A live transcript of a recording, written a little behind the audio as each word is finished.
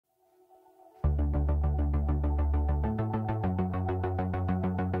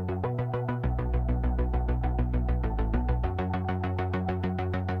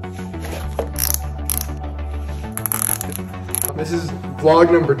This is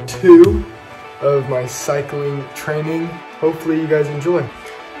vlog number 2 of my cycling training. Hopefully you guys enjoy.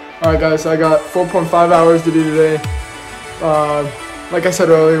 Alright guys, so I got 4.5 hours to do today. Like I said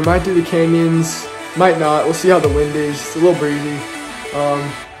earlier, might do the canyons, might not. We'll see how the wind is. It's a little breezy.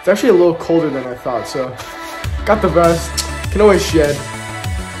 It's actually a little colder than I thought, so got the vest. Can always shed.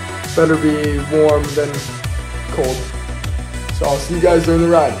 Better be warm than cold. So I'll see you guys during the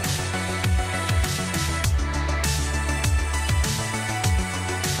ride.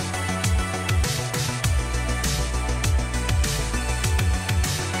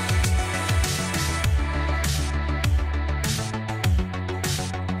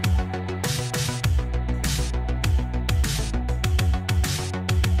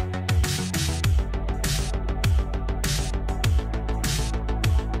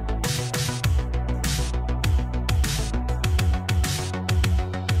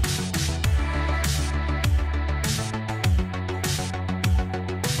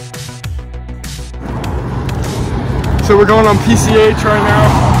 So we're going on PCH right now.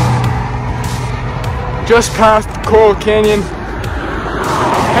 Just past Coral Canyon.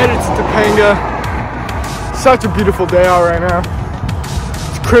 Headed to Topanga. Such a beautiful day out right now.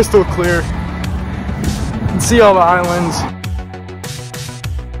 It's crystal clear. You can see all the islands.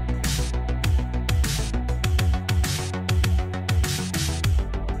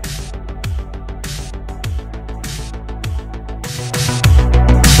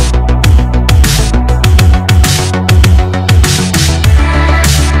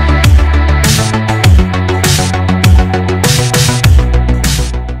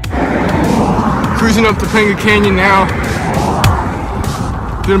 Cruising up Topanga Canyon now.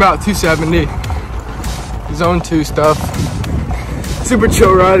 Doing about 270. Zone 2 stuff. Super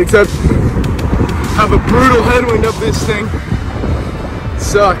chill ride, except have a brutal headwind up this thing.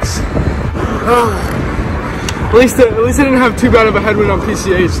 Sucks. At least I didn't have too bad of a headwind on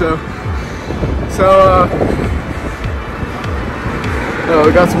PCH, so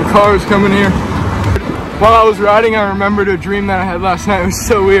we got some cars coming here. While I was riding, I remembered a dream that I had last night. It was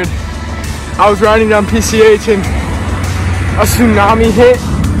so weird. I was riding down PCH and a tsunami hit,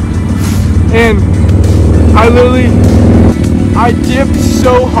 and I dipped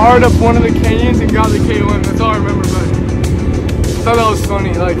so hard up one of the canyons and got the KOM. That's all I remember, but I thought that was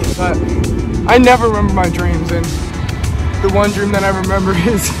funny. Like, I never remember my dreams, and the one dream that I remember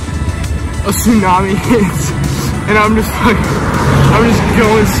is a tsunami hits, and I'm just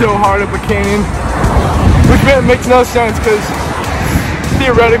going so hard up a canyon, which makes no sense because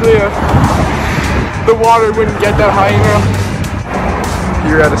theoretically the water wouldn't get that high, you know.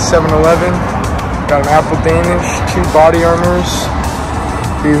 Here at a 7-Eleven, got an apple Danish, 2 body armors.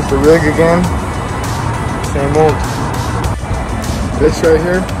 Here's the rig again, same old. This right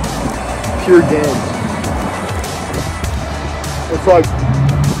here, pure game. It's like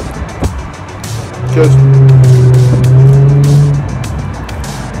just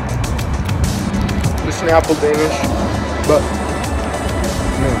an apple Danish, but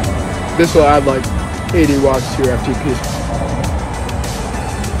man, this will add like 80 watts to your FTP.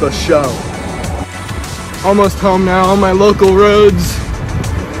 The show. Almost home now on my local roads.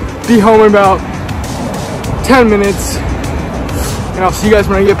 Be home in about 10 minutes. And I'll see you guys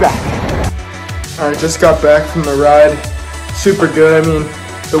when I get back. Alright, just got back from the ride. Super good. I mean,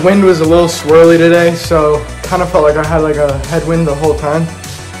 the wind was a little swirly today, so kind of felt like I had like a headwind the whole time.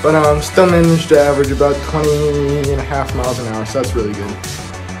 But still managed to average about 20.5 miles an hour, so that's really good.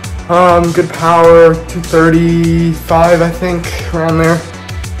 Good power, 235 I think, around there.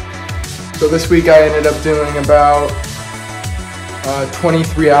 So this week I ended up doing about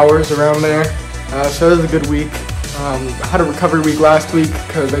 23 hours around there. So it was a good week. I had a recovery week last week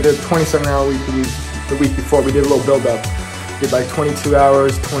because I did a 27-hour week the week before. We did a little build up. Did like 22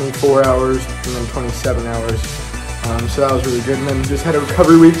 hours, 24 hours, and then 27 hours. So that was really good. And then just had a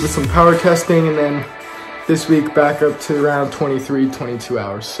recovery week with some power testing, and then this week back up to around 23, 22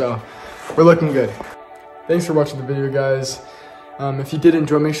 hours. So we're looking good. Thanks for watching the video, guys. If you did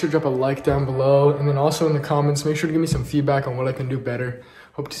enjoy, make sure to drop a like down below, and then also in the comments, make sure to give me some feedback on what I can do better.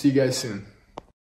 Hope to see you guys soon.